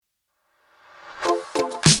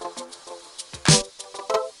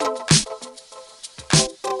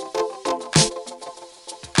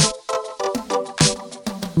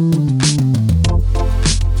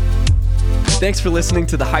Thanks for listening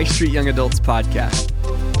to the High Street Young Adults podcast.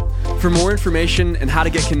 For more information and how to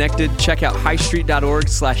get connected, check out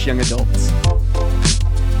highstreet.org/youngadults.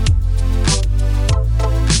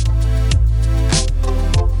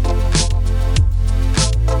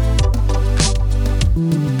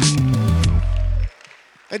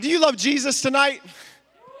 And do you love Jesus tonight?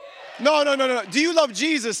 No. Do you love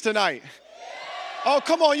Jesus tonight? Oh,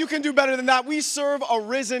 come on, you can do better than that. We serve a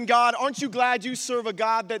risen God. Aren't you glad you serve a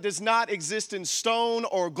God that does not exist in stone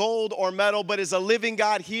or gold or metal, but is a living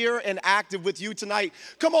God here and active with you tonight?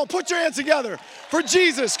 Come on, put your hands together for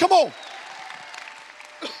Jesus. Come on.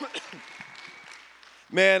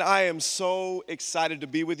 Man, I am so excited to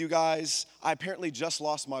be with you guys. I apparently just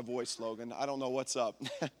lost my voice, Logan. I don't know what's up.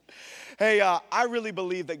 Hey, I really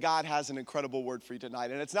believe that God has an incredible word for you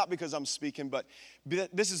tonight. And it's not because I'm speaking, but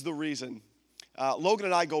this is the reason. Logan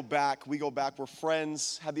and I go back. We're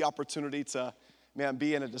friends. Had the opportunity to,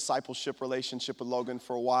 be in a discipleship relationship with Logan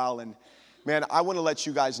for a while. And, I want to let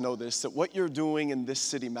you guys know this, that what you're doing in this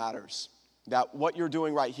city matters. That what you're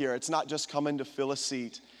doing right here, it's not just coming to fill a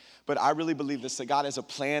seat. But I really believe this, that God has a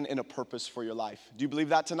plan and a purpose for your life. Do you believe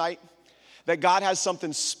that tonight? That God has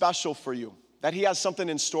something special for you. That he has something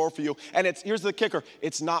in store for you. And here's the kicker,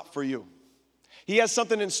 it's not for you. He has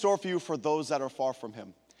something in store for you for those that are far from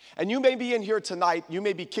him. And you may be in here tonight, you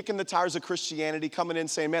may be kicking the tires of Christianity, coming in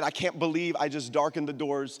saying, man, I can't believe I just darkened the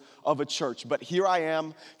doors of a church. But here I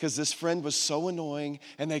am, because this friend was so annoying,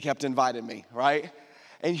 and they kept inviting me, right?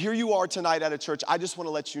 And here you are tonight at a church. I just want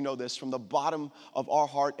to let you know this from the bottom of our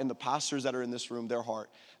heart and the pastors that are in this room, their heart,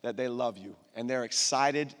 that they love you. And they're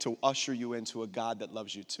excited to usher you into a God that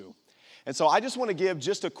loves you too. And so I just want to give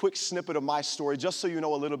just a quick snippet of my story, just so you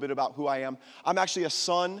know a little bit about who I am. I'm actually a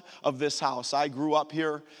son of this house. I grew up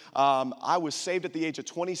here. I was saved at the age of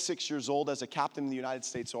 26 years old as a captain in the United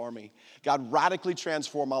States Army. God radically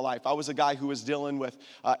transformed my life. I was a guy who was dealing with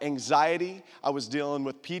anxiety. I was dealing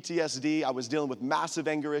with PTSD. I was dealing with massive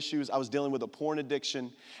anger issues. I was dealing with a porn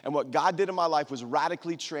addiction. And what God did in my life was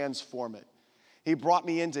radically transform it. He brought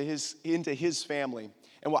me into his family.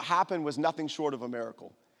 And what happened was nothing short of a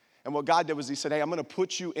miracle. And what God did was he said, hey, I'm going to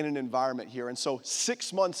put you in an environment here. And so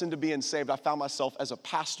 6 months into being saved, I found myself as a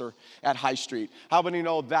pastor at High Street. How many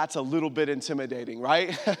know that's a little bit intimidating,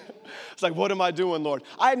 right? It's like, what am I doing, Lord?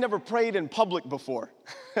 I had never prayed in public before.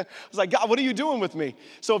 I was like, God, what are you doing with me?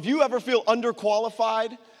 So if you ever feel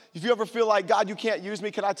underqualified, if you ever feel like, God, you can't use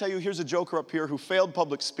me, can I tell you, here's a joker up here who failed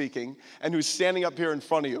public speaking and who's standing up here in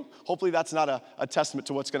front of you. Hopefully that's not a testament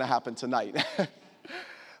to what's going to happen tonight.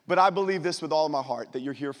 But I believe this with all of my heart, that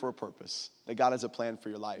you're here for a purpose, that God has a plan for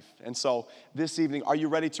your life. And so this evening, are you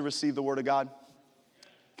ready to receive the word of God?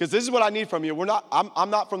 Because this is what I need from you. I'm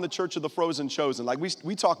not from the church of the frozen chosen. Like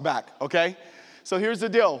we talk back, okay? So here's the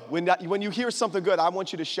deal. When you hear something good, I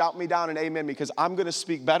want you to shout me down and amen me, because I'm going to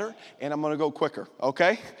speak better and I'm going to go quicker,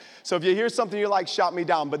 okay? So if you hear something you like, shout me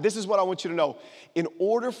down. But this is what I want you to know. In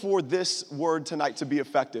order for this word tonight to be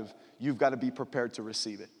effective, you've got to be prepared to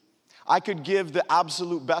receive it. I could give the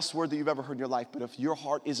absolute best word that you've ever heard in your life, but if your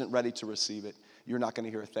heart isn't ready to receive it, you're not going to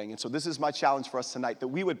hear a thing. And so this is my challenge for us tonight, that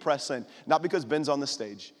we would press in, not because Ben's on the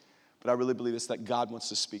stage, but I really believe it's that God wants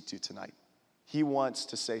to speak to you tonight. He wants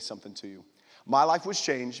to say something to you. My life was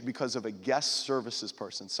changed because of a guest services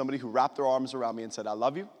person, somebody who wrapped their arms around me and said, I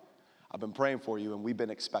love you, I've been praying for you, and we've been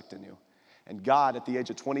expecting you. And God, at the age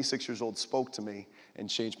of 26 years old, spoke to me and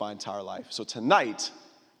changed my entire life. So tonight,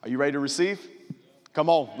 are you ready to receive? Come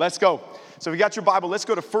on, let's go. So if you got your Bible, let's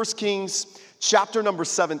go to 1 Kings chapter number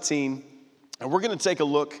 17. And we're going to take a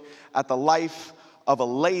look at the life of a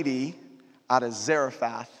lady out of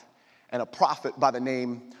Zarephath and a prophet by the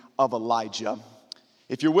name of Elijah.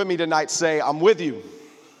 If you're with me tonight, say, I'm with you.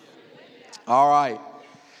 All right.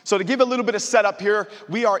 So to give a little bit of setup here,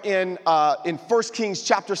 we are in 1 Kings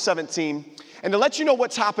chapter 17. And to let you know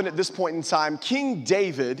what's happened at this point in time, King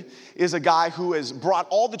David is a guy who has brought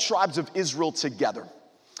all the tribes of Israel together.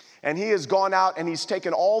 And he has gone out and he's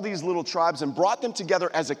taken all these little tribes and brought them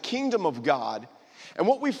together as a kingdom of God. And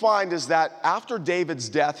what we find is that after David's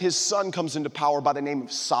death, his son comes into power by the name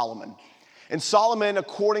of Solomon. And Solomon,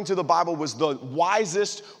 according to the Bible, was the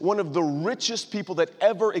wisest, one of the richest people that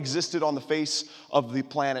ever existed on the face of the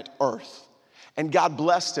planet Earth. And God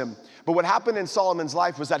blessed him. But what happened in Solomon's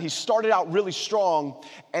life was that he started out really strong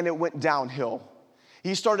and it went downhill.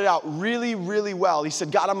 He started out really, really well. He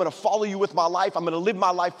said, God, I'm going to follow you with my life. I'm going to live my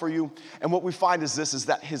life for you. And what we find is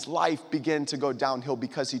that his life began to go downhill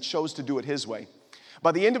because he chose to do it his way.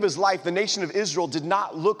 By the end of his life, the nation of Israel did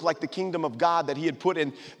not look like the kingdom of God that he had put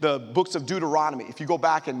in the books of Deuteronomy. If you go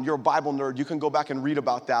back and you're a Bible nerd, you can go back and read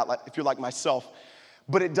about that if you're like myself.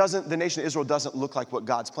 But the nation of Israel doesn't look like what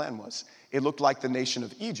God's plan was. It looked like the nation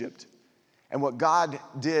of Egypt. And what God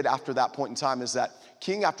did after that point in time is that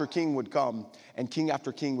king after king would come and king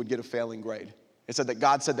after king would get a failing grade. It said that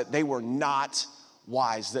God said that they were not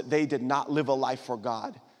wise, that they did not live a life for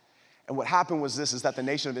God. And what happened was this, is that the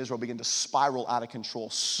nation of Israel began to spiral out of control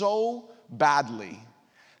so badly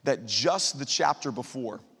that just the chapter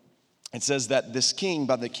before, it says that this king,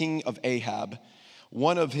 by the king of Ahab,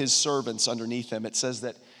 one of his servants underneath him, it says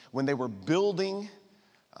that when they were building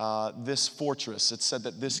this fortress, it said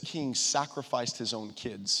that this king sacrificed his own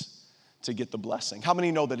kids to get the blessing. How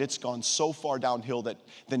many know that it's gone so far downhill that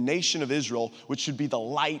the nation of Israel, which should be the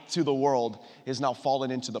light to the world, is now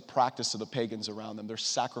fallen into the practice of the pagans around them? They're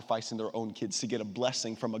sacrificing their own kids to get a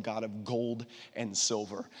blessing from a God of gold and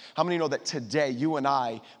silver. How many know that today, you and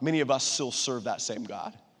I, many of us still serve that same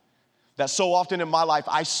God? That so often in my life,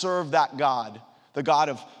 I serve that God, the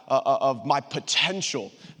God of my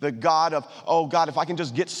potential, the God of, oh God, if I can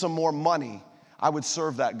just get some more money, I would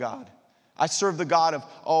serve that God. I serve the God of,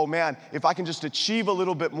 oh man, if I can just achieve a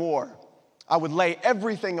little bit more, I would lay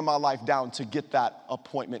everything in my life down to get that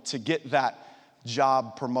appointment, to get that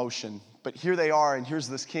job promotion. But here they are, and here's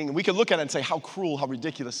this king. And we can look at it and say, how cruel, how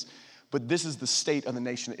ridiculous. But this is the state of the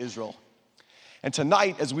nation of Israel. And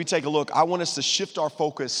tonight, as we take a look, I want us to shift our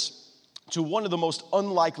focus to one of the most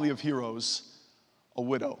unlikely of heroes, a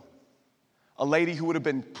widow. A lady who would have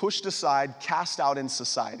been pushed aside, cast out in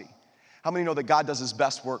society. How many know that God does his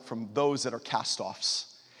best work from those that are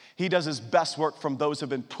cast-offs? He does his best work from those who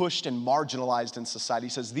have been pushed and marginalized in society.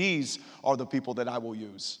 He says, these are the people that I will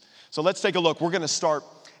use. So let's take a look. We're going to start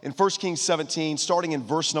in 1 Kings 17, starting in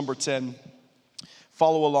verse number 10.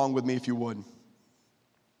 Follow along with me if you would.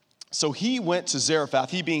 So he went to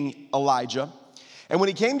Zarephath, he being Elijah. And when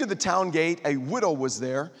he came to the town gate, a widow was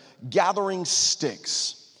there gathering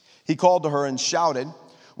sticks. He called to her and shouted,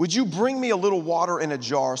 would you bring me a little water in a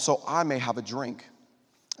jar so I may have a drink?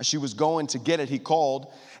 As she was going to get it, he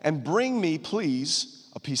called, and bring me, please,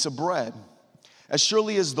 a piece of bread. As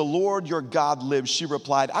surely as the Lord your God lives, she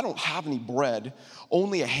replied, I don't have any bread,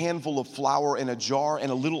 only a handful of flour in a jar and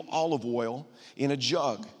a little olive oil in a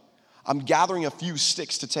jug. I'm gathering a few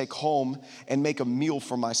sticks to take home and make a meal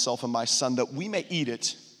for myself and my son that we may eat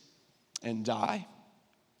it and die.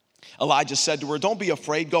 Elijah said to her, don't be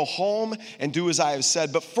afraid, go home and do as I have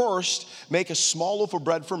said, but first make a small loaf of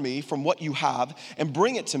bread for me from what you have and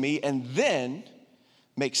bring it to me, and then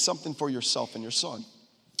make something for yourself and your son.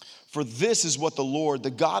 For this is what the Lord,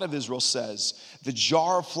 the God of Israel says, the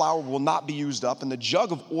jar of flour will not be used up and the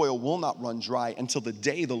jug of oil will not run dry until the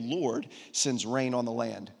day the Lord sends rain on the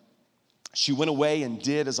land. She went away and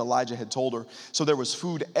did as Elijah had told her. So there was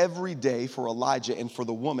food every day for Elijah and for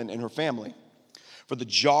the woman and her family. For the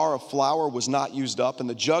jar of flour was not used up, and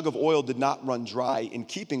the jug of oil did not run dry, in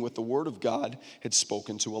keeping with the word of God had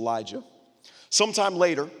spoken to Elijah. Sometime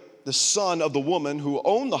later, the son of the woman who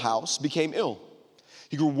owned the house became ill.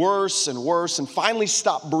 He grew worse and worse and finally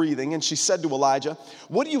stopped breathing, and she said to Elijah,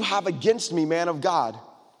 what do you have against me, man of God?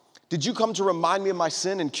 Did you come to remind me of my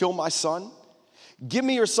sin and kill my son? Give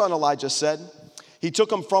me your son, Elijah said. He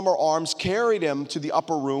took him from her arms, carried him to the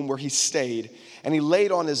upper room where he stayed, and he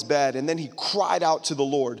laid on his bed, and then he cried out to the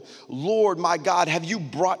Lord, Lord, my God, have you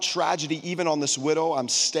brought tragedy even on this widow I'm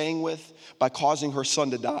staying with by causing her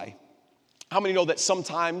son to die? How many know that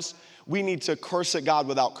sometimes we need to curse at God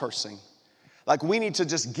without cursing? Like we need to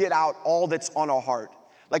just get out all that's on our heart.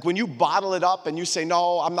 Like when you bottle it up and you say,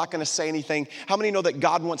 no, I'm not going to say anything. How many know that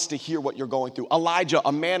God wants to hear what you're going through? Elijah,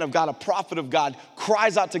 a man of God, a prophet of God,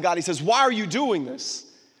 cries out to God. He says, why are you doing this?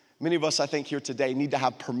 Many of us, I think, here today need to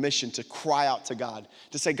have permission to cry out to God,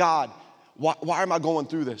 to say, God, why am I going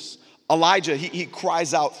through this? Elijah, he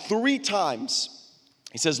cries out 3 times.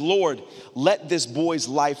 He says, Lord, let this boy's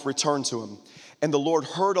life return to him. And the Lord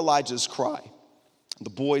heard Elijah's cry. The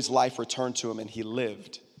boy's life returned to him, and he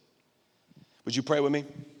lived. Would you pray with me?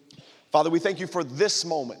 Father, we thank you for this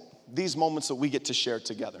moment, these moments that we get to share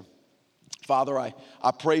together. Father, I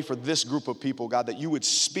pray for this group of people, God, that you would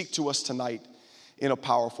speak to us tonight in a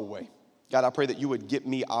powerful way. God, I pray that you would get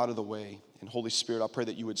me out of the way. And Holy Spirit, I pray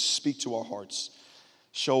that you would speak to our hearts.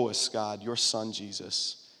 Show us, God, your son,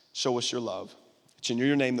 Jesus. Show us your love. It's in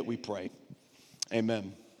your name that we pray.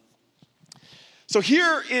 Amen. So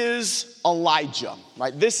here is Elijah,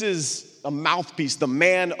 right? This is a mouthpiece, the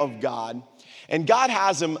man of God. And God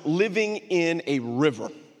has him living in a river.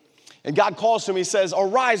 And God calls to him, he says,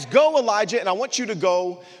 arise, go Elijah, and I want you to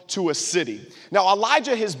go to a city. Now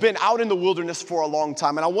Elijah has been out in the wilderness for a long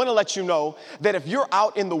time, and I want to let you know that if you're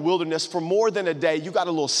out in the wilderness for more than a day, you got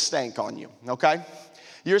a little stank on you, okay?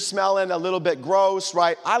 You're smelling a little bit gross,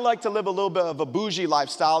 right? I like to live a little bit of a bougie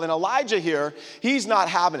lifestyle. And Elijah here, he's not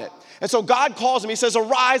having it. And so God calls him. He says,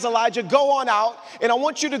 arise, Elijah, go on out, and I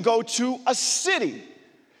want you to go to a city.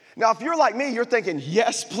 Now, if you're like me, you're thinking,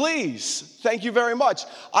 yes, please. Thank you very much.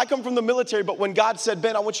 I come from the military, but when God said,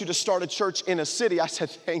 Ben, I want you to start a church in a city, I said,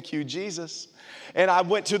 thank you, Jesus. And I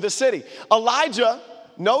went to the city. Elijah,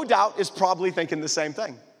 no doubt, is probably thinking the same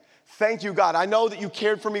thing. Thank you, God. I know that you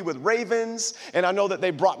cared for me with ravens, and I know that they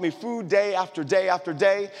brought me food day after day after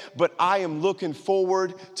day, but I am looking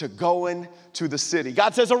forward to going to the city.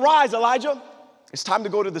 God says, arise, Elijah. It's time to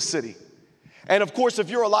go to the city. And of course, if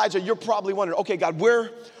you're Elijah, you're probably wondering, okay, God,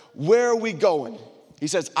 where are we going? He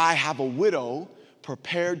says, I have a widow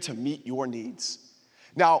prepared to meet your needs.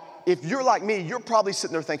 Now, if you're like me, you're probably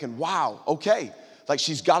sitting there thinking, wow, okay, like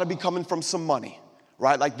she's got to be coming from some money.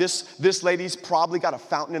 Right, like this lady's probably got a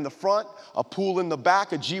fountain in the front, a pool in the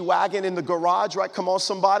back, a G-Wagon in the garage, right? Come on,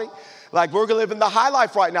 somebody. Like, we're living the high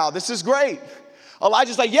life right now. This is great.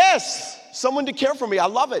 Elijah's like, yes, someone to care for me. I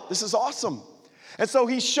love it. This is awesome. And so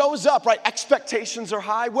he shows up, right? Expectations are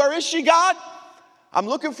high. Where is she, God? I'm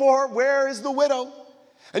looking for her. Where is the widow?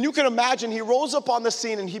 And you can imagine he rolls up on the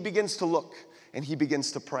scene and he begins to look and he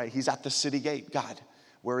begins to pray. He's at the city gate. God,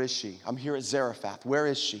 where is she? I'm here at Zarephath. Where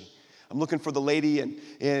is she? I'm looking for the lady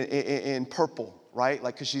in purple, right?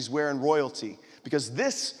 Like, because she's wearing royalty. Because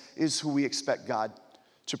this is who we expect God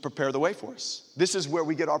to prepare the way for us. This is where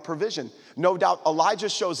we get our provision. No doubt Elijah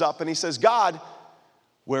shows up and he says, God,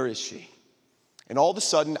 where is she? And all of a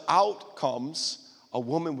sudden, out comes a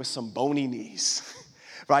woman with some bony knees,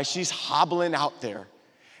 right? She's hobbling out there.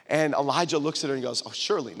 And Elijah looks at her and goes, oh,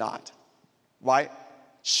 surely not, right?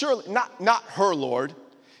 Surely, not her, Lord.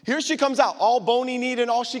 Here she comes out, all bony-kneed and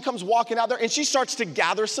all. She comes walking out there, and she starts to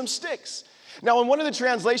gather some sticks. Now, in one of the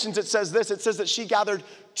translations, it says this. It says that she gathered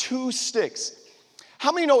 2 sticks.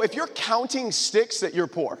 How many know if you're counting sticks that you're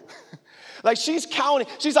poor? Like, she's counting.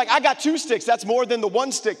 She's like, I got 2 sticks. That's more than the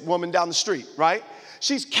 1-stick woman down the street, right?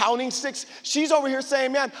 She's counting sticks. She's over here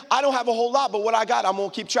saying, man, I don't have a whole lot, but what I got, I'm going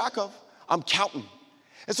to keep track of. I'm counting.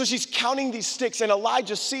 And so she's counting these sticks, and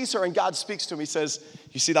Elijah sees her, and God speaks to him. He says,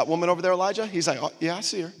 you see that woman over there, Elijah? He's like, oh, yeah, I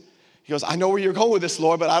see her. He goes, I know where you're going with this,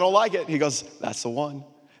 Lord, but I don't like it. He goes, that's the one.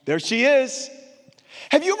 There she is.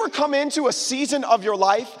 Have you ever come into a season of your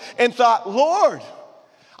life and thought, Lord,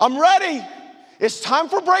 I'm ready. It's time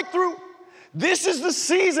for breakthrough. This is the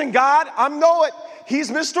season, God. I know it.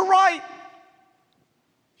 He's Mr. Right.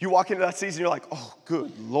 You walk into that season, you're like, oh,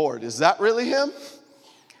 good Lord, is that really him?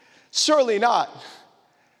 Surely not.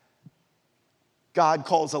 God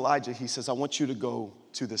calls Elijah. He says, I want you to go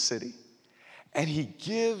to the city. And he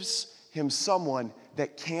gives him someone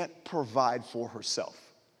that can't provide for herself.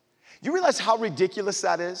 You realize how ridiculous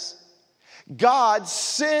that is? God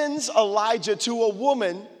sends Elijah to a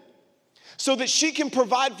woman so that she can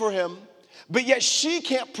provide for him, but yet she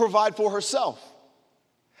can't provide for herself.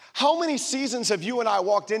 How many seasons have you and I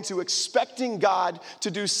walked into expecting God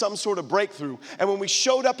to do some sort of breakthrough, and when we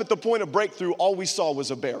showed up at the point of breakthrough, all we saw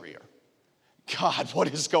was a barrier? God,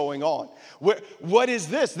 what is going on? What is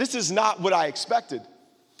this? This is not what I expected.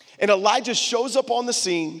 And Elijah shows up on the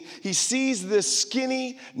scene. He sees this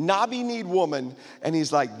skinny, knobby-kneed woman, and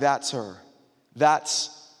he's like, that's her.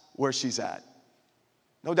 That's where she's at.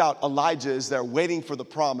 No doubt Elijah is there waiting for the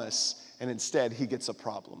promise, and instead he gets a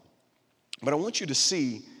problem. But I want you to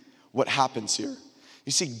see what happens here.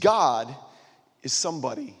 You see, God is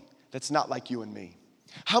somebody that's not like you and me.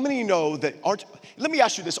 How many know that let me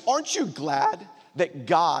ask you this, aren't you glad that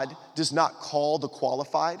God does not call the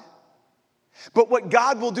qualified? But what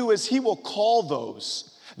God will do is he will call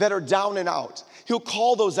those that are down and out. He'll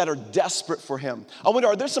call those that are desperate for him. I wonder,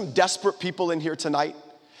 are there some desperate people in here tonight?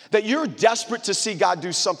 That you're desperate to see God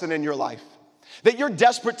do something in your life. That you're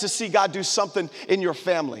desperate to see God do something in your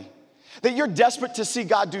family. That you're desperate to see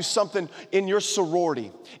God do something in your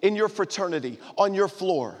sorority, in your fraternity, on your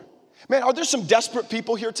floor. Man, are there some desperate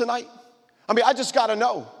people here tonight? I mean, I just got to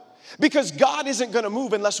know. Because God isn't going to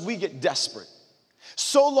move unless we get desperate.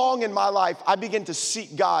 So long in my life, I began to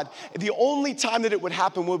seek God. The only time that it would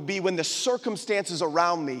happen would be when the circumstances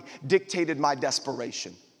around me dictated my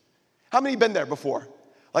desperation. How many have been there before?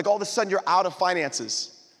 Like all of a sudden you're out of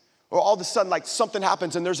finances. Or all of a sudden like something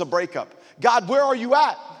happens and there's a breakup. God, where are you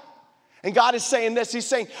at? And God is saying this, he's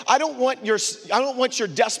saying, I don't want your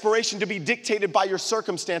desperation to be dictated by your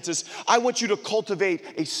circumstances. I want you to cultivate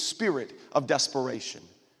a spirit of desperation.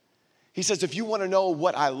 He says, if you want to know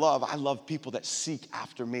what I love people that seek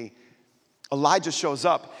after me. Elijah shows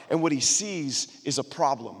up, and what he sees is a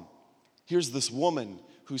problem. Here's this woman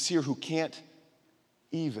who's here who can't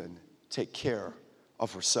even take care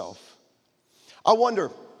of herself. I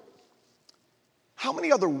wonder, how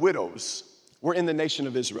many other widows were in the nation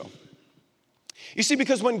of Israel? You see,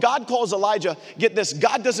 because when God calls Elijah, get this,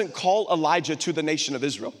 God doesn't call Elijah to the nation of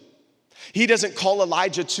Israel. He doesn't call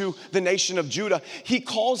Elijah to the nation of Judah. He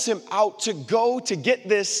calls him out to go, to get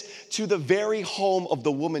this, to the very home of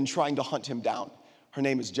the woman trying to hunt him down. Her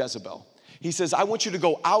name is Jezebel. He says, I want you to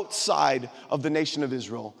go outside of the nation of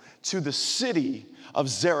Israel to the city of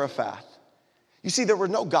Zarephath. You see, there were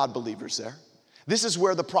no God believers there. This is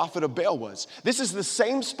where the prophet of Baal was. This is the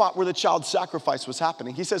same spot where the child sacrifice was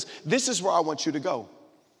happening. He says, this is where I want you to go.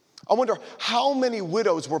 I wonder how many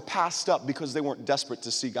widows were passed up because they weren't desperate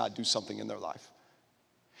to see God do something in their life.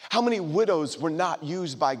 How many widows were not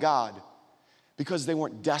used by God because they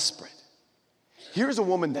weren't desperate. Here's a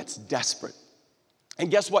woman that's desperate. And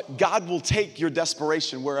guess what? God will take your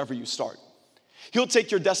desperation wherever you start. He'll take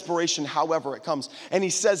your desperation however it comes. And he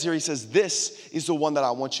says here, he says, this is the one that I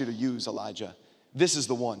want you to use, Elijah. This is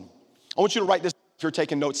the one. I want you to write this if you're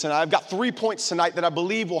taking notes tonight. I've got 3 points tonight that I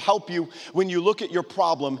believe will help you when you look at your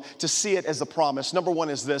problem to see it as a promise. Number one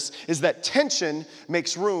is this, is that tension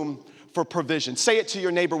makes room for provision. Say it to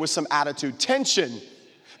your neighbor with some attitude. Tension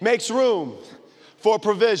makes room for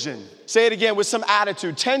provision. Say it again with some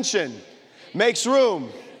attitude. Tension makes room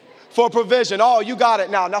for provision. Oh, you got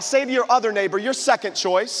it now. Now say to your other neighbor, your second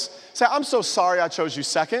choice. Say, I'm so sorry I chose you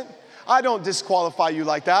second. I don't disqualify you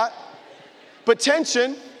like that. But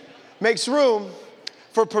tension makes room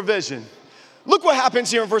for provision. Look what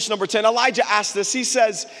happens here in verse number 10. Elijah asks this. He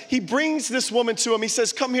says, he brings this woman to him. He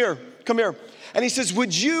says, come here. And he says,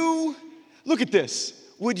 would you, look at this.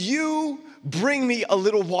 Would you bring me a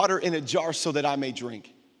little water in a jar so that I may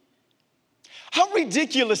drink? How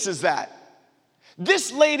ridiculous is that?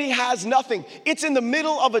 This lady has nothing. It's in the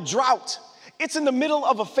middle of a drought. It's in the middle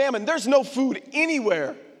of a famine. There's no food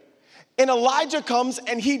anywhere. And Elijah comes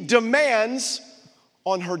and he demands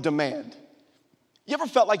on her demand. You ever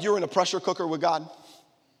felt like you were in a pressure cooker with God?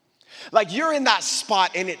 Like you're in that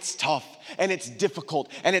spot and it's tough and it's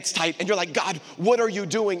difficult and it's tight and you're like, God, what are you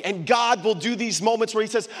doing? And God will do these moments where he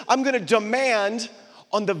says, I'm gonna demand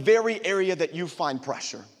on the very area that you find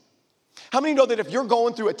pressure. How many know that if you're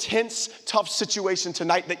going through a tense, tough situation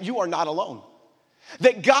tonight, that you are not alone?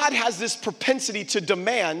 That God has this propensity to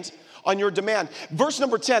demand on your demand. Verse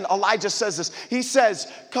number 10, Elijah says this. He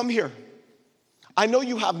says, come here. I know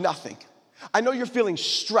you have nothing. I know you're feeling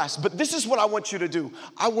stressed, but this is what I want you to do.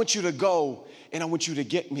 I want you to go and I want you to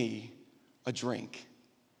get me a drink.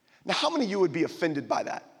 Now, how many of you would be offended by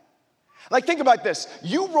that? Like, think about this.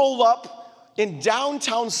 You roll up in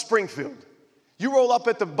downtown Springfield. You roll up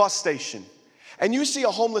at the bus station and you see a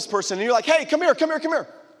homeless person and you're like, hey, come here.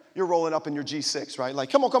 You're rolling up in your G6, right? Like,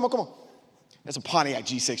 come on. It's a Pontiac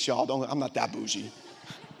G6, y'all. I'm not that bougie.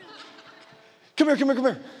 Come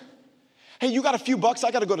here. Hey, you got a few bucks? I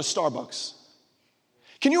got to go to Starbucks.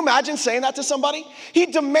 Can you imagine saying that to somebody? He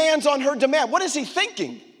demands on her demand. What is he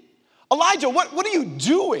thinking? Elijah, what are you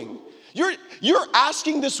doing? You're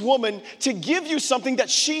asking this woman to give you something that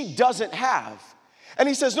she doesn't have. And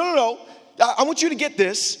he says, no. I want you to get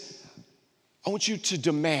this. I want you to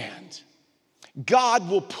demand. God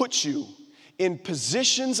will put you in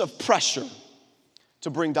positions of pressure to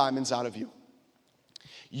bring diamonds out of you.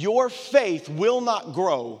 Your faith will not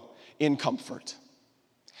grow in comfort.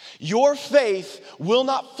 Your faith will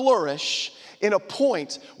not flourish in a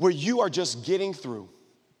point where you are just getting through.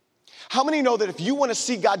 How many know that if you want to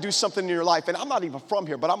see God do something in your life, and I'm not even from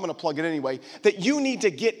here, but I'm going to plug it anyway, that you need to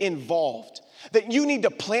get involved, that you need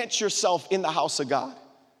to plant yourself in the house of God,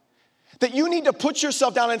 that you need to put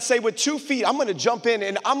yourself down and say with 2 feet, I'm going to jump in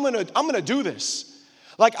and I'm going to do this.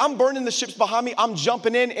 Like I'm burning the ships behind me, I'm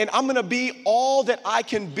jumping in and I'm going to be all that I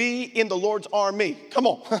can be in the Lord's army. Come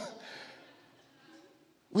on.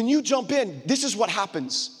 When you jump in, this is what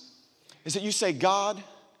happens, is that you say, God,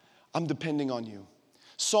 I'm depending on you.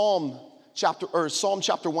 Psalm chapter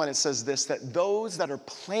 1, it says this, that those that are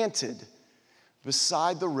planted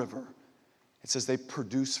beside the river, it says they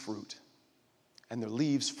produce fruit and their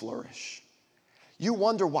leaves flourish. You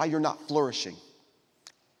wonder why you're not flourishing.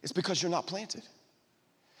 It's because you're not planted.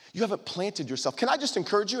 You haven't planted yourself. Can I just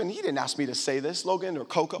encourage you? And he didn't ask me to say this, Logan or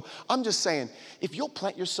Coco. I'm just saying, if you'll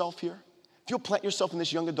plant yourself here, if you'll plant yourself in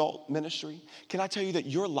this young adult ministry, can I tell you that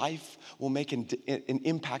your life will make an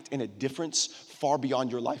impact and a difference far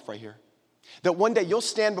beyond your life right here? That one day you'll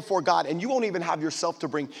stand before God and you won't even have yourself to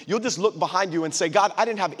bring. You'll just look behind you and say, God, I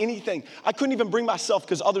didn't have anything. I couldn't even bring myself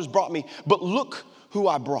because others brought me. But look who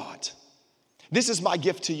I brought. This is my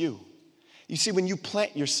gift to you. You see, when you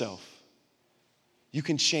plant yourself, you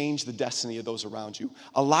can change the destiny of those around you.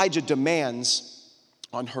 Elijah demands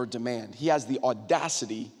on her demand. He has the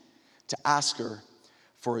audacity to ask her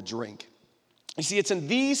for a drink. You see, it's in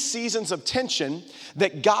these seasons of tension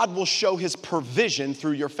that God will show his provision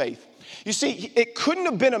through your faith. You see, it couldn't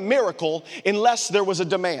have been a miracle unless there was a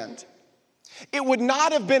demand. It would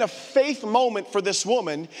not have been a faith moment for this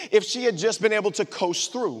woman if she had just been able to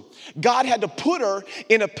coast through. God had to put her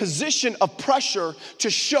in a position of pressure to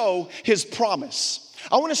show his promise.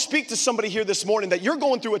 I want to speak to somebody here this morning that you're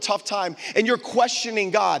going through a tough time and you're questioning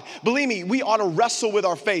God. Believe me, we ought to wrestle with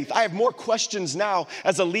our faith. I have more questions now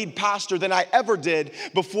as a lead pastor than I ever did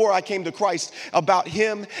before I came to Christ about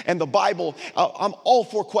him and the Bible. I'm all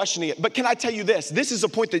for questioning it. But can I tell you this? This is a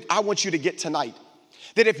point that I want you to get tonight.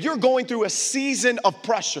 That if you're going through a season of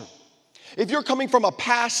pressure, if you're coming from a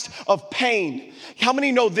past of pain, how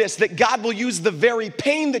many know this, that God will use the very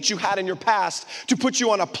pain that you had in your past to put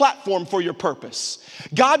you on a platform for your purpose?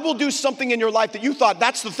 God will do something in your life that you thought,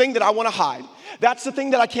 that's the thing that I want to hide. That's the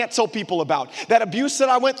thing that I can't tell people about. That abuse that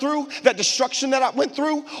I went through, that destruction that I went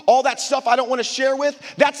through, all that stuff I don't want to share with,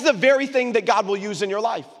 that's the very thing that God will use in your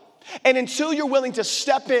life. And until you're willing to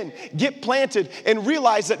step in, get planted, and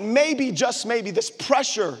realize that maybe, just maybe, this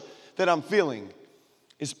pressure that I'm feeling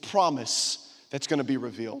is promise that's going to be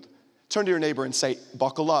revealed. Turn to your neighbor and say,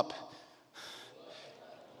 buckle up.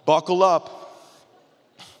 Buckle up.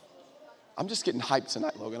 I'm just getting hyped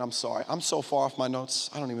tonight, Logan. I'm sorry. I'm so far off my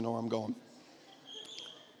notes, I don't even know where I'm going.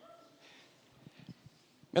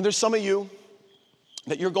 And there's some of you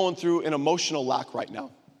that you're going through an emotional lack right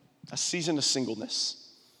now, a season of singleness.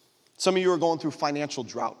 Some of you are going through financial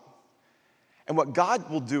drought. And what God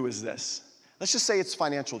will do is this. Let's just say it's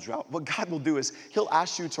financial drought. What God will do is he'll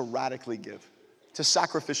ask you to radically give, to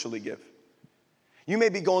sacrificially give. You may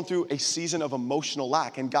be going through a season of emotional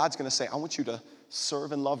lack, and God's going to say, I want you to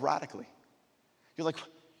serve and love radically. You're like,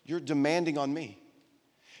 you're demanding on me.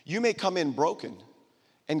 You may come in broken,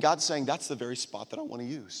 and God's saying, that's the very spot that I want to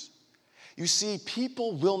use. You see,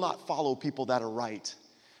 people will not follow people that are right,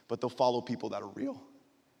 but they'll follow people that are real.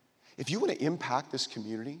 If you want to impact this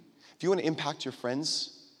community, if you want to impact your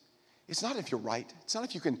friends, it's not if you're right. It's not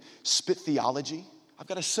if you can spit theology. I've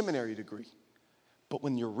got a seminary degree. But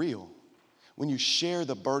when you're real, when you share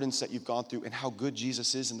the burdens that you've gone through and how good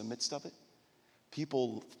Jesus is in the midst of it,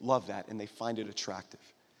 people love that and they find it attractive.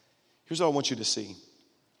 Here's what I want you to see.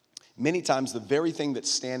 Many times the very thing that's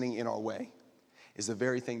standing in our way is the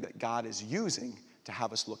very thing that God is using to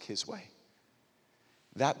have us look his way.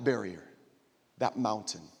 That barrier, that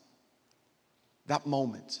mountain, that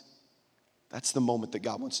moment, that's the moment that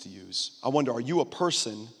God wants to use. I wonder, are you a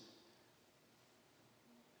person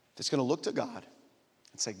that's going to look to God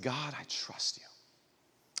and say, God, I trust you?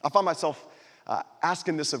 I find myself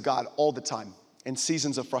asking this of God all the time in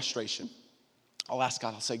seasons of frustration. I'll ask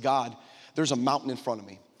God, I'll say, God, there's a mountain in front of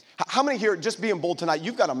me. How many here, just being bold tonight,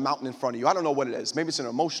 you've got a mountain in front of you. I don't know what it is. Maybe it's an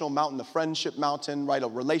emotional mountain, a friendship mountain, right? A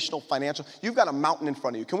relational, financial. You've got a mountain in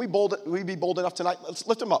front of you. Can we be bold enough tonight? Let's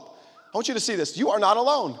lift them up. I want you to see this. You are not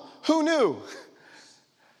alone. Who knew?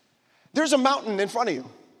 There's a mountain in front of you.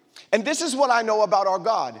 And this is what I know about our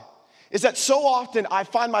God, is that so often I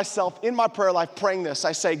find myself in my prayer life praying this.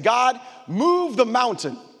 I say, God, move the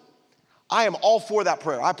mountain. I am all for that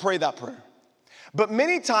prayer. I pray that prayer. But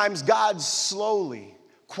many times God slowly,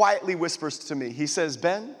 quietly whispers to me. He says,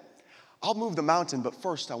 Ben, I'll move the mountain, but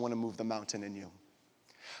first I want to move the mountain in you.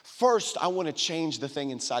 First, I want to change the thing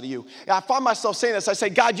inside of you. And I find myself saying this. I say,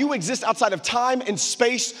 God, you exist outside of time and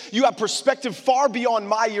space. You have perspective far beyond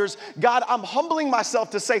my years. God, I'm humbling myself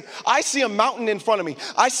to say, I see a mountain in front of me.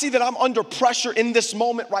 I see that I'm under pressure in this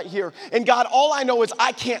moment right here. And God, all I know is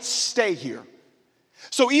I can't stay here.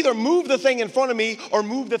 So either move the thing in front of me or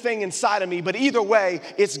move the thing inside of me. But either way,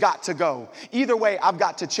 it's got to go. Either way, I've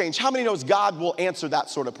got to change. How many knows God will answer that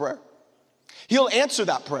sort of prayer? He'll answer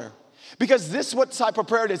that prayer. Because this what type of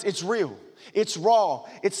prayer it is. It's real. It's raw.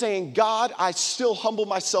 It's saying, God, I still humble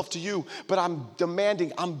myself to you, but I'm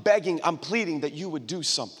demanding, I'm begging, I'm pleading that you would do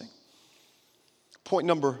something. Point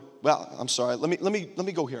number, let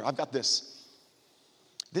me go here. I've got this.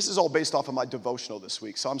 This is all based off of my devotional this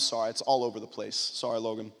week, so I'm sorry. It's all over the place. Sorry,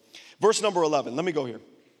 Logan. Verse number 11. Let me go here.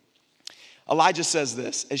 Elijah says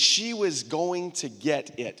this. As she was going to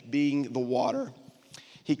get it, being the water,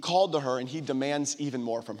 he called to her and he demands even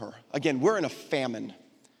more from her. Again, we're in a famine.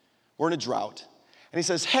 We're in a drought. And he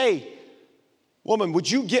says, hey, woman, would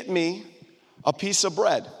you get me a piece of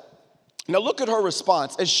bread? Now look at her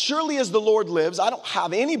response. As surely as the Lord lives, I don't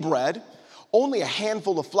have any bread, only a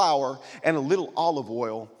handful of flour and a little olive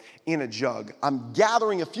oil in a jug. I'm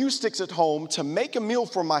gathering a few sticks at home to make a meal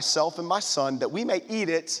for myself and my son that we may eat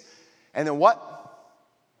it. And then what?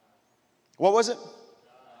 What was it?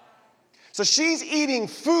 So she's eating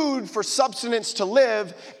food for subsistence to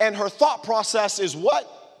live, and her thought process is what?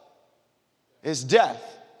 Is death.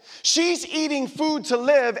 She's eating food to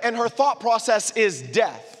live, and her thought process is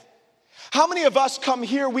death. How many of us come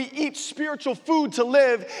here, we eat spiritual food to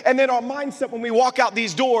live, and then our mindset when we walk out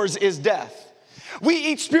these doors is death? We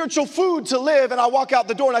eat spiritual food to live, and I walk out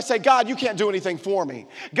the door and I say, God, you can't do anything for me.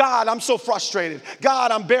 God, I'm so frustrated.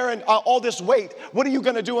 God, I'm bearing all this weight. What are you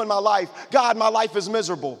going to do in my life? God, my life is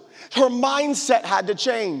miserable. Her mindset had to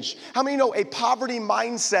change. How many know a poverty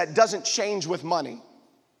mindset doesn't change with money?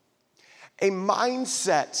 A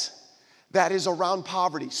mindset that is around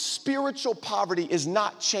poverty, spiritual poverty, is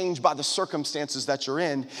not changed by the circumstances that you're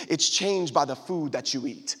in. It's changed by the food that you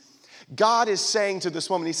eat. God is saying to this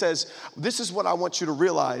woman, he says, this is what I want you to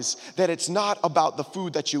realize, that it's not about the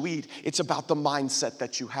food that you eat, it's about the mindset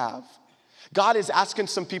that you have. God is asking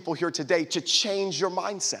some people here today to change your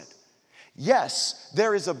mindset. Yes,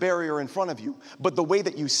 there is a barrier in front of you, but the way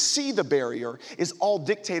that you see the barrier is all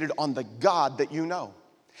dictated on the God that you know.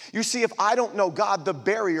 You see, if I don't know God, the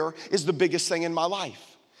barrier is the biggest thing in my life.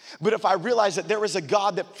 But if I realize that there is a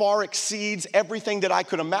God that far exceeds everything that I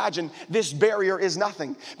could imagine, this barrier is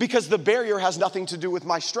nothing. Because the barrier has nothing to do with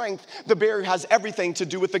my strength. The barrier has everything to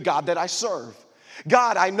do with the God that I serve.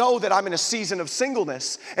 God, I know that I'm in a season of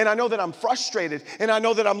singleness, and I know that I'm frustrated, and I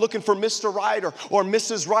know that I'm looking for Mr. Right or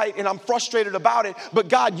Mrs. Right, and I'm frustrated about it. But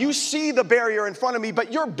God, you see the barrier in front of me,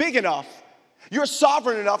 but you're big enough, you're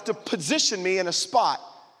sovereign enough to position me in a spot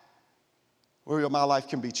where my life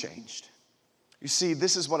can be changed. You see,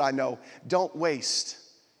 this is what I know. Don't waste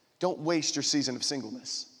your season of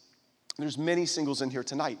singleness. There's many singles in here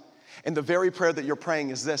tonight. And the very prayer that you're praying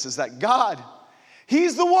is this, is that God,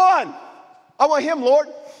 he's the one. I want him, Lord.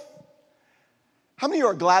 How many of you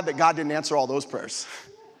are glad that God didn't answer all those prayers?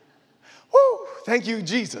 Woo, thank you,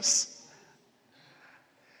 Jesus.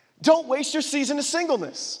 Don't waste your season of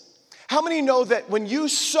singleness. How many know that when you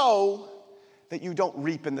sow, that you don't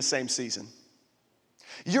reap in the same season?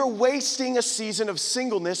 You're wasting a season of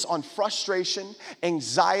singleness on frustration,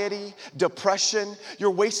 anxiety, depression.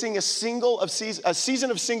 You're wasting a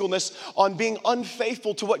season of singleness on being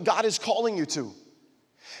unfaithful to what God is calling you to.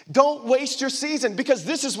 Don't waste your season, because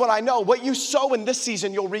this is what I know. What you sow in this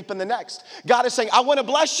season, you'll reap in the next. God is saying, I want to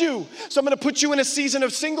bless you. So I'm going to put you in a season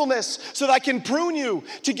of singleness so that I can prune you,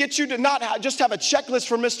 to get you to not just have a checklist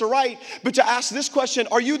for Mr. Right, but to ask this question: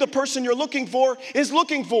 are you the person you're looking for is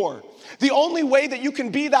looking for? The only way that you can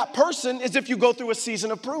be that person is if you go through a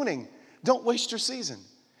season of pruning. Don't waste your season.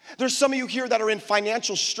 There's some of you here that are in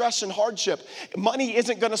financial stress and hardship. Money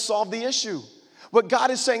isn't going to solve the issue. What God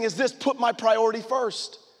is saying is this: put my priority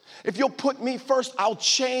first. If you'll put me first, I'll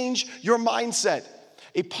change your mindset.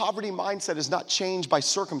 A poverty mindset is not changed by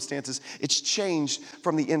circumstances. It's changed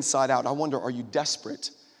from the inside out. I wonder, are you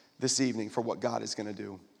desperate this evening for what God is going to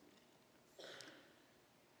do?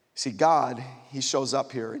 See, God, he shows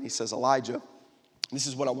up here and he says, Elijah, this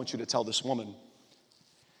is what I want you to tell this woman.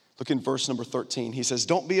 Look in verse number 13. He says,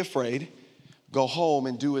 don't be afraid. Go home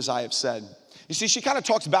and do as I have said. You see, she kind of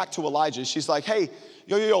talks back to Elijah. She's like, hey,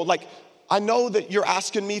 like, I know that you're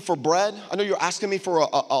asking me for bread. I know you're asking me for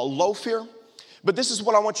a loaf here. But this is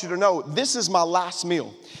what I want you to know. This is my last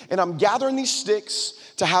meal. And I'm gathering these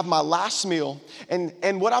sticks to have my last meal.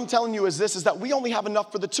 And what I'm telling you is this, is that we only have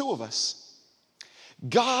enough for the two of us.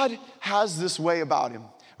 God has this way about him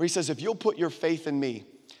where he says, if you'll put your faith in me,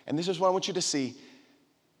 and this is what I want you to see.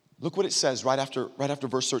 Look what it says right after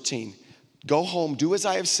verse 13. Go home, do as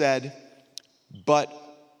I have said, but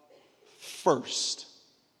first,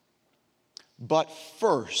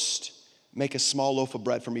 make a small loaf of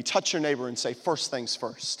bread for me. Touch your neighbor and say, first things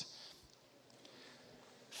first.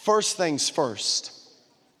 First things first.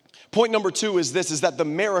 Point number 2 is this, is that the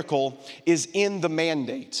miracle is in the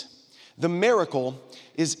mandate. The miracle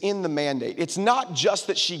is in the mandate. It's not just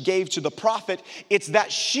that she gave to the prophet, it's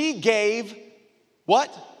that she gave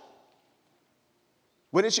what?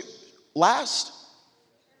 What did she? Last?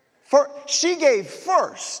 She gave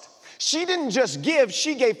first. She didn't just give,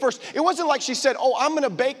 she gave first. It wasn't like she said, oh, I'm going to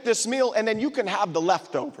bake this meal and then you can have the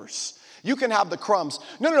leftovers. You can have the crumbs.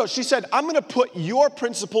 No. She said, I'm going to put your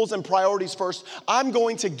principles and priorities first. I'm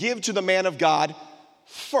going to give to the man of God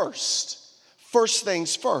first. First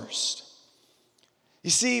things first. You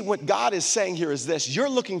see, what God is saying here is this. You're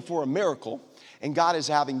looking for a miracle, and God is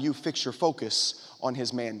having you fix your focus on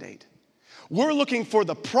his mandate. We're looking for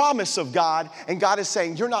the promise of God, and God is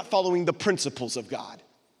saying, you're not following the principles of God.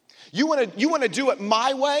 You want to do it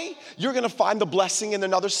my way, you're going to find the blessing in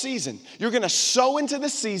another season. You're going to sow into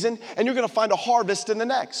this season, and you're going to find a harvest in the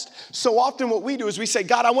next. So often what we do is we say,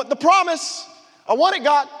 God, I want the promise. I want it,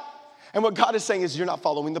 God. And what God is saying is, you're not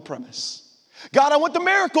following the premise. God, I want the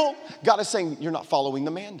miracle. God is saying, you're not following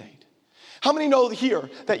the mandate. How many know here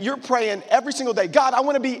that you're praying every single day, God, I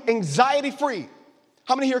want to be anxiety-free?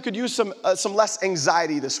 How many here could use some less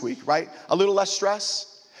anxiety this week, right? A little less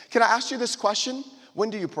stress? Can I ask you this question? When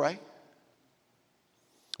do you pray?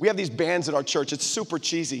 We have these bands at our church. It's super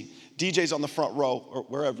cheesy. DJ's on the front row, or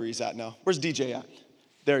wherever he's at now. Where's DJ at?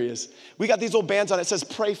 There he is. We got these old bands on it. It says,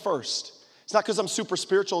 pray first. It's not because I'm super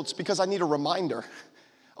spiritual. It's because I need a reminder.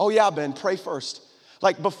 Oh yeah, Ben, pray first.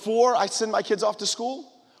 Like before I send my kids off to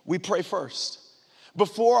school, we pray first.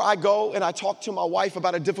 Before I go and I talk to my wife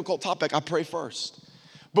about a difficult topic, I pray first.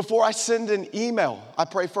 Before I send an email, I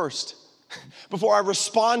pray first. Before I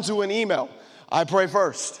respond to an email, I pray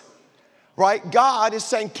first. Right? God is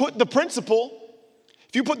saying, put the principle.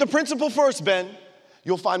 If you put the principle first, Ben,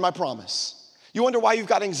 you'll find my promise. You wonder why you've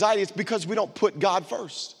got anxiety. It's because we don't put God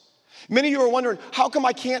first. Many of you are wondering, how come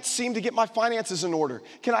I can't seem to get my finances in order?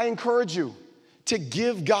 Can I encourage you to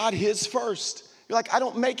give God his first? You're like, I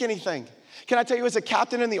don't make anything. Can I tell you, as a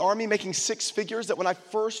captain in the Army making 6 figures, that when I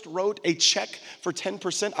first wrote a check for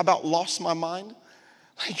 10%, I about lost my mind?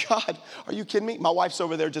 Like, God, are you kidding me? My wife's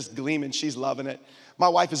over there just gleaming. She's loving it. My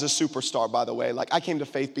wife is a superstar, by the way. Like, I came to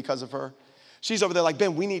faith because of her. She's over there like,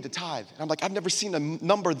 Ben, we need to tithe. And I'm like, I've never seen a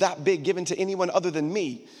number that big given to anyone other than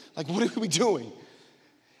me. Like, what are we doing?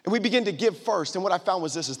 And we begin to give first. And what I found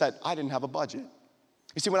was this, is that I didn't have a budget.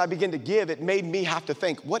 You see, when I began to give, it made me have to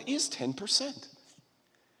think, what is 10%?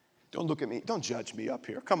 Don't look at me. Don't judge me up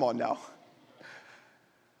here. Come on now.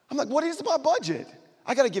 I'm like, what is my budget?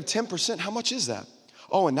 I got to give 10%. How much is that?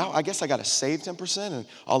 Oh, and now I guess I got to save 10% and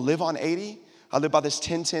I'll live on 80. I live by this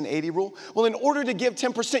 10-10-80 rule. Well, in order to give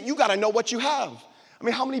 10%, you got to know what you have. I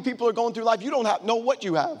mean, how many people are going through life, you don't know what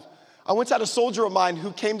you have? I once had a soldier of mine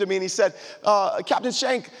who came to me and he said, Captain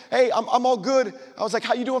Shank, hey, I'm all good. I was like,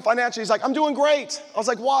 how you doing financially? He's like, I'm doing great. I was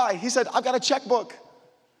like, why? He said, I've got a checkbook. I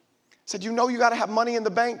said, you know you got to have money in the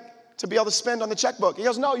bank to be able to spend on the checkbook. He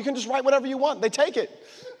goes, no, you can just write whatever you want. They take it.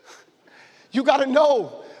 You got to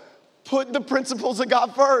know. Put the principles of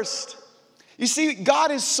God first. You see, God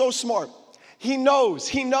is so smart. He knows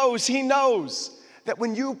that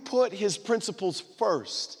when you put his principles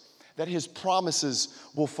first, that his promises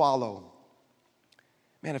will follow.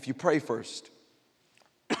 Man, if you pray first,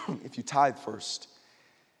 if you tithe first,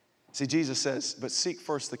 see, Jesus says, but seek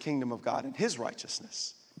first the kingdom of God and his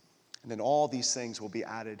righteousness, and then all these things will be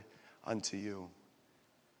added unto you.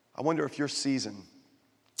 I wonder if your season,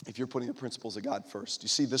 if you're putting the principles of God first. You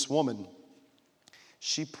see, this woman,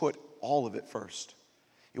 she put all of it first.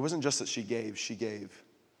 It wasn't just that she gave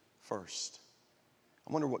first.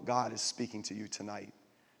 I wonder what God is speaking to you tonight,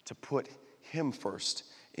 to put him first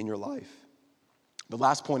in your life. The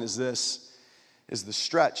last point is this, is the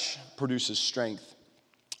stretch produces strength.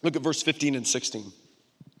 Look at verse 15 and 16. It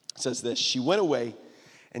says this, she went away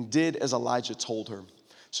and did as Elijah told her.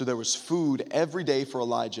 So there was food every day for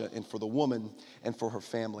Elijah and for the woman and for her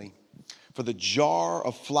family. For the jar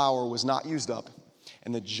of flour was not used up,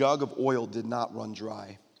 and the jug of oil did not run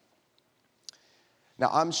dry. Now,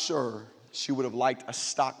 I'm sure she would have liked a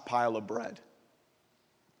stockpile of bread.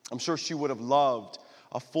 I'm sure she would have loved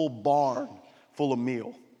a full barn full of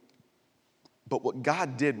meal. But what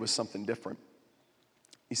God did was something different.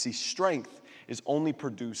 You see, strength is only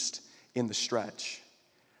produced in the stretch.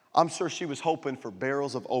 I'm sure she was hoping for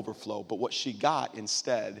barrels of overflow, but what she got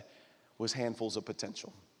instead was handfuls of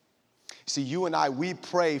potential. See, you and I, we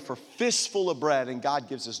pray for fistful of bread, and God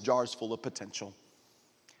gives us jars full of potential.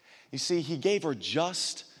 You see, he gave her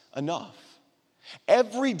just enough.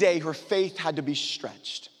 Every day her faith had to be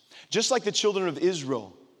stretched. Just like the children of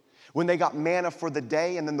Israel, when they got manna for the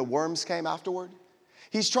day and then the worms came afterward.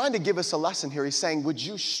 He's trying to give us a lesson here. He's saying, would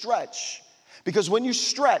you stretch? Because when you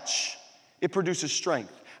stretch, it produces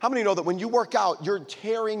strength. How many know that when you work out, you're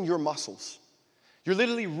tearing your muscles? You're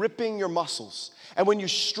literally ripping your muscles. And when you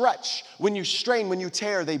stretch, when you strain, when you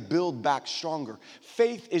tear, they build back stronger.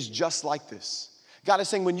 Faith is just like this. God is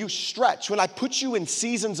saying, when you stretch, when I put you in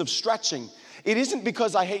seasons of stretching, it isn't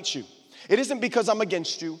because I hate you. It isn't because I'm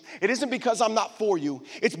against you. It isn't because I'm not for you.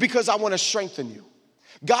 It's because I want to strengthen you.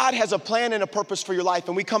 God has a plan and a purpose for your life.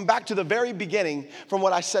 And we come back to the very beginning from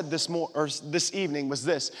what I said this evening was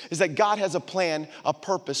this, is that God has a plan, a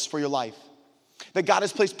purpose for your life. That God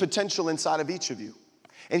has placed potential inside of each of you.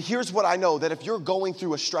 And here's what I know, that if you're going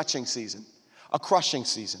through a stretching season, a crushing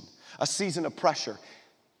season, a season of pressure,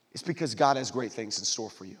 it's because God has great things in store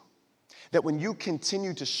for you. That when you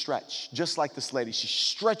continue to stretch, just like this lady, she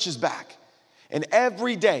stretches back. And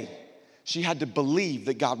every day, she had to believe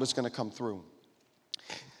that God was going to come through.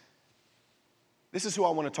 This is who I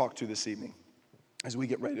want to talk to this evening. as we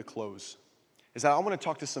get ready to close is that I want to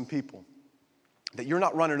talk to some people that you're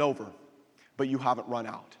not running over, but you haven't run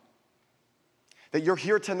out. That you're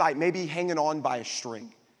here tonight, maybe hanging on by a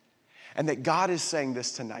string. And that God is saying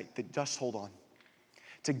this tonight, that just hold on.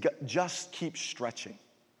 To just keep stretching.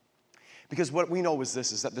 Because what we know is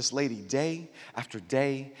this, is that this lady, day after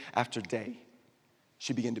day after day,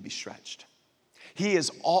 she began to be stretched.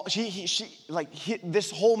 This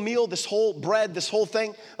whole meal, this whole bread, this whole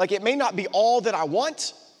thing, like it may not be all that I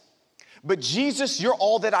want, but Jesus, you're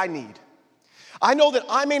all that I need. I know that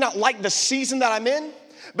I may not like the season that I'm in,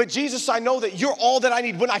 but Jesus, I know that you're all that I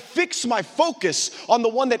need. When I fix my focus on the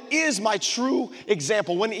one that is my true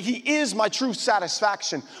example, when he is my true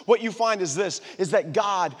satisfaction, what you find is this, is that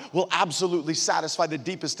God will absolutely satisfy the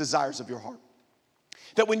deepest desires of your heart.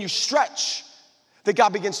 That when you stretch, that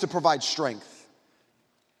God begins to provide strength.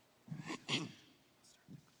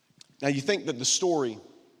 Now you think that the story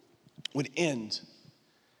would end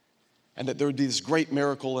and that there would be this great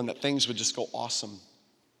miracle and that things would just go awesome.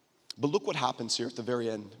 But look what happens here at the very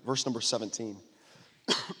end, verse number 17.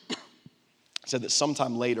 It said that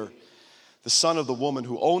sometime later, the son of the woman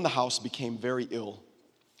who owned the house became very ill.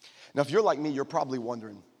 Now, if you're like me, you're probably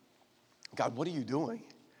wondering, God, what are you doing?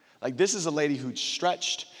 Like, this is a lady who'd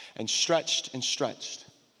stretched and stretched and stretched.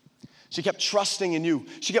 She kept trusting in you.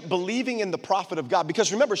 She kept believing in the prophet of God.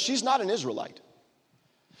 Because remember, she's not an Israelite.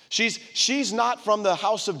 She's not from the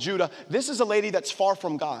house of Judah. This is a lady that's far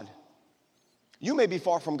from God. You may be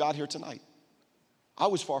far from God here tonight. I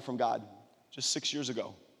was far from God just 6 years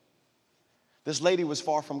ago. This lady was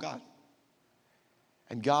far from God.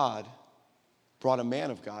 And God brought a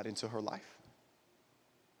man of God into her life.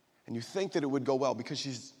 And you think that it would go well because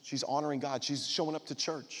she's honoring God. She's showing up to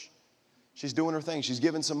church. She's doing her thing. She's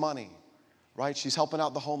giving some money, right? She's helping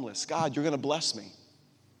out the homeless. God, you're going to bless me.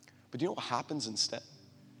 But do you know what happens instead?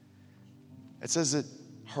 It says that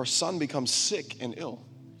her son becomes sick and ill.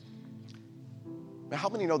 Now, how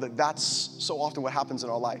many know that that's so often what happens in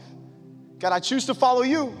our life? God, I choose to follow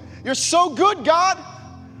you. You're so good, God.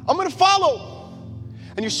 I'm going to follow.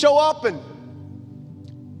 And you show up and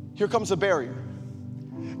here comes a barrier.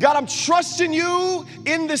 God, I'm trusting you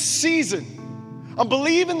in this season. I'm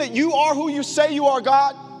believing that you are who you say you are,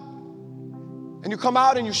 God. And you come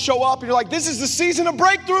out and you show up and you're like, this is the season of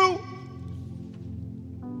breakthrough.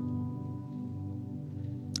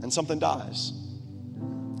 And something dies.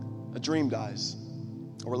 A dream dies.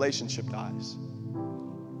 A relationship dies.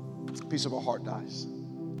 A piece of our heart dies.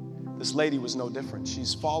 This lady was no different.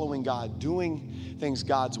 She's following God, doing things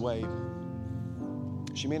God's way.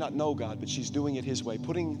 She may not know God, but she's doing it his way,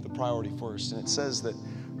 putting the priority first. And it says that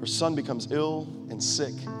her son becomes ill and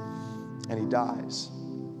sick, and he dies.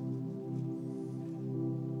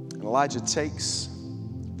 And Elijah takes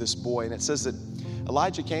this boy, and it says that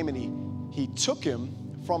Elijah came and he took him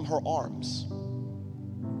from her arms.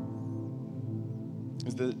 It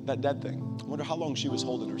was that dead thing. I wonder how long she was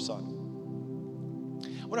holding her son.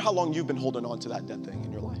 I wonder how long you've been holding on to that dead thing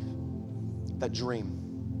in your life. That dream.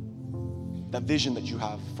 That vision that you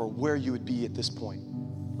have for where you would be at this point.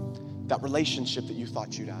 That relationship that you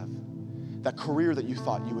thought you'd have. That career that you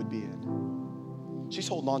thought you would be in. She's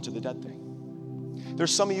holding on to the dead thing.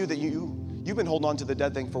 There's some of you that you've been holding on to the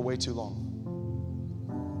dead thing for way too long.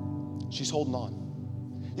 She's holding on.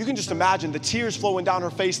 You can just imagine the tears flowing down her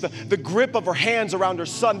face, the grip of her hands around her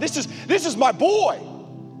son. This is my boy.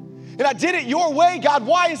 And I did it your way, God.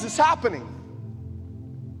 Why is this happening?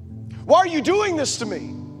 Why are you doing this to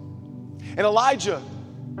me? And Elijah,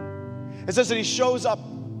 it says that he shows up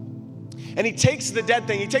and he takes the dead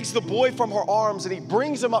thing, he takes the boy from her arms and he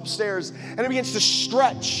brings him upstairs and he begins to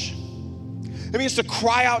stretch. He begins to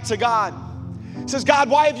cry out to God. He says, God,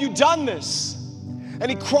 why have you done this? And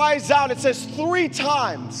he cries out, it says 3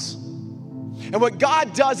 times. And what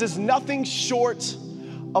God does is nothing short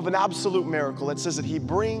of an absolute miracle. It says that he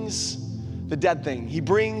brings the dead thing, he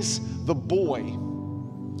brings the boy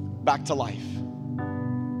back to life.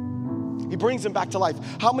 He brings him back to life.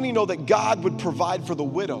 How many know that God would provide for the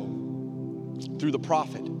widow through the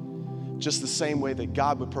prophet, just the same way that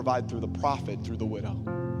God would provide through the prophet through the widow?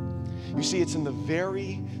 You see, it's in the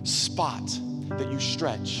very spot that you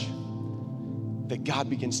stretch that God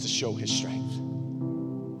begins to show his strength.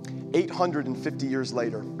 850 years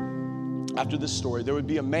later, after this story, there would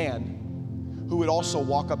be a man who would also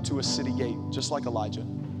walk up to a city gate, just like Elijah.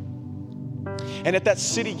 And at that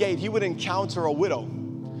city gate, he would encounter a widow,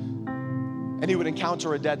 and he would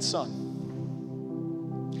encounter a dead son.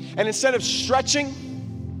 And instead of stretching,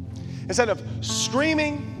 instead of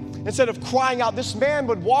screaming, instead of crying out, this man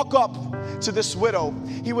would walk up to this widow.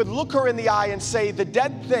 He would look her in the eye and say, the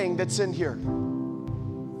dead thing that's in here,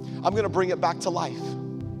 I'm gonna bring it back to life.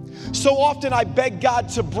 So often I beg God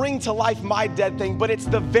to bring to life my dead thing, but it's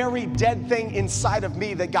the very dead thing inside of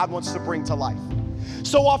me that God wants to bring to life.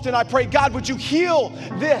 So often I pray, God, would you heal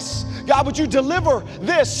this? God, would you deliver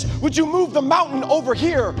this? Would you move the mountain over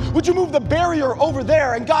here? Would you move the barrier over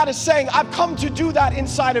there? And God is saying, I've come to do that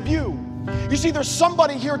inside of you. You see, there's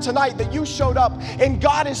somebody here tonight that you showed up, and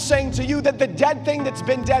God is saying to you that the dead thing that's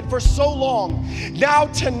been dead for so long, now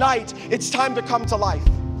tonight, it's time to come to life.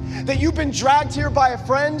 That you've been dragged here by a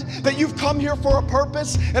friend, that you've come here for a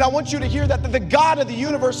purpose, and I want you to hear that the God of the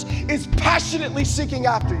universe is passionately seeking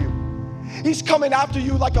after you. He's coming after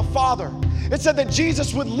you like a father. It said that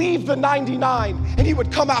Jesus would leave the 99 and he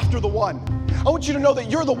would come after the one. I want you to know that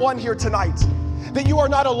you're the one here tonight. That you are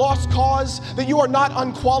not a lost cause, that you are not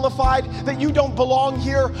unqualified, that you don't belong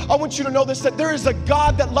here. I want you to know this, that there is a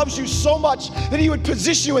God that loves you so much that he would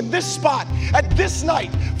position you in this spot at this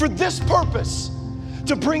night for this purpose,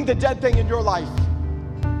 to bring the dead thing in your life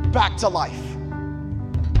back to life.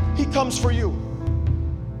 He comes for you.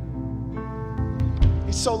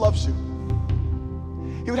 He so loves you.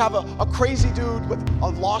 He would have a crazy dude with a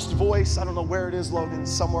lost voice, I don't know where it is, Logan,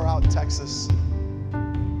 somewhere out in Texas,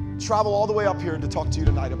 travel all the way up here to talk to you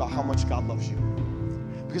tonight about how much God loves you.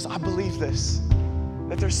 Because I believe this,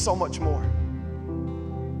 that there's so much more.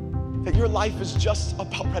 That your life is just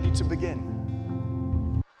about ready to begin.